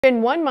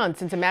Been 1 month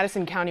since a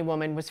Madison County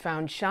woman was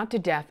found shot to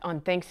death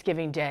on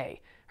Thanksgiving Day.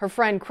 Her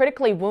friend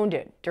critically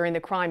wounded during the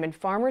crime in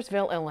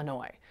Farmersville,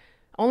 Illinois.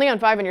 Only on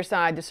 5 on Your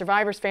Side, the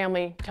survivor's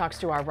family talks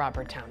to our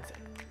Robert Townsend.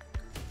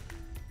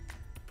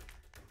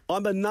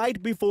 On the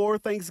night before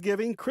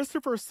Thanksgiving,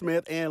 Christopher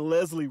Smith and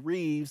Leslie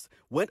Reeves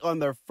went on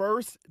their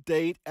first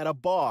date at a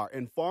bar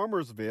in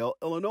Farmersville,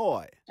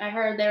 Illinois. I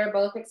heard they were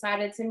both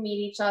excited to meet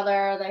each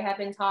other. They had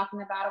been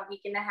talking about a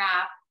week and a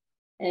half,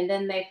 and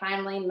then they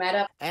finally met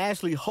up.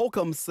 Ashli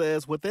Holcomb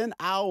says within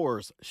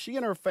hours, she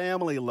and her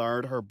family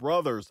learned her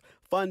brother's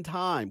fun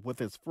time with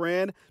his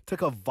friend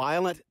took a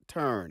violent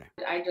turn.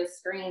 I just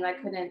screamed. I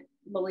couldn't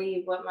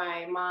believe what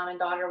my mom and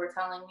daughter were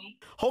telling me.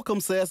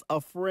 Holcomb says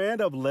a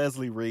friend of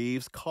Leslie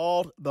Reeves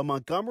called the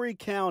Montgomery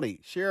County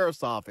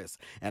Sheriff's Office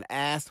and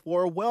asked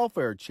for a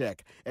welfare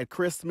check at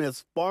Chris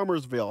Smith's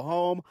Farmersville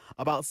home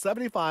about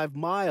 75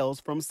 miles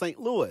from St.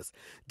 Louis.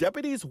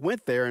 Deputies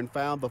went there and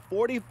found the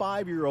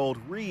 45-year-old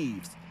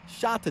Reeves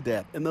shot to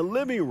death in the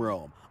living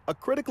room. A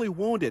critically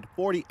wounded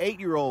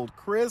 48-year-old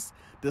Chris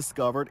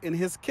discovered in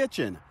his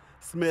kitchen.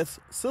 Smith's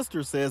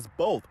sister says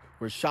both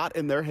were shot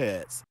in their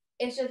heads.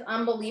 It's just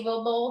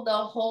unbelievable, the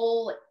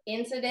whole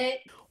incident.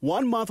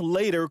 1 month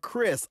later,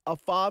 Chris, a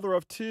father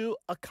of two,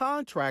 a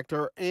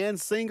contractor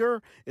and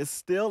singer, is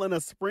still in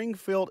a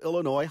Springfield,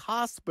 Illinois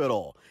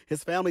hospital.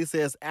 His family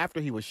says after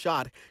he was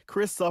shot,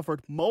 Chris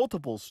suffered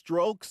multiple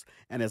strokes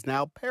and is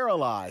now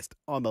paralyzed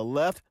on the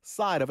left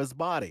side of his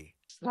body.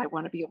 I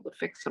want to be able to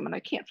fix him, and I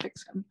can't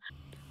fix him.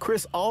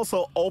 Chris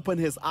also opened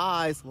his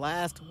eyes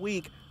last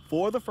week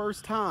for the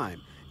first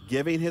time,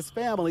 giving his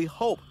family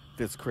hope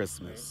this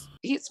Christmas.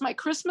 It's my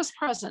Christmas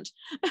present.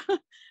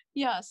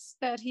 Yes,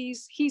 that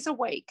he's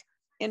awake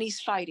and he's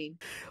fighting.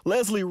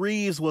 Leslie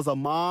Reeves was a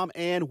mom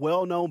and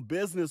well-known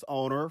business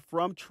owner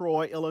from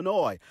Troy,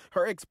 Illinois.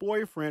 Her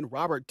ex-boyfriend,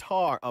 Robert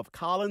Tarr of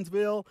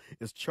Collinsville,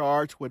 is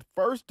charged with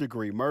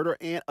first-degree murder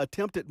and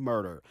attempted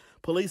murder.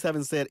 Police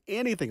haven't said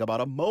anything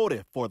about a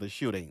motive for the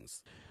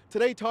shootings.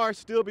 Today, Tarr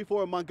stood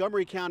before a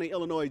Montgomery County,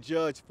 Illinois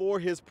judge for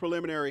his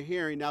preliminary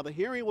hearing. Now, the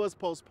hearing was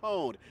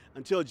postponed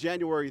until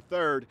January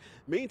 3rd.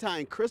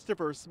 Meantime,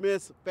 Christopher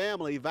Smith's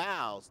family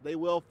vows they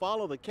will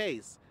follow the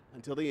case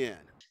until the end.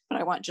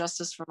 But I want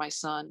justice for my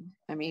son.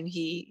 I mean,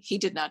 he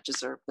did not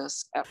deserve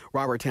this.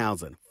 Robert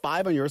Townsend,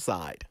 5 on Your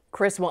Side.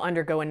 Chris will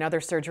undergo another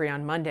surgery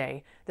on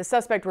Monday. The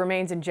suspect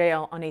remains in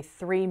jail on a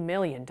 $3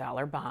 million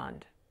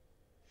bond.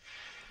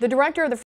 The director of the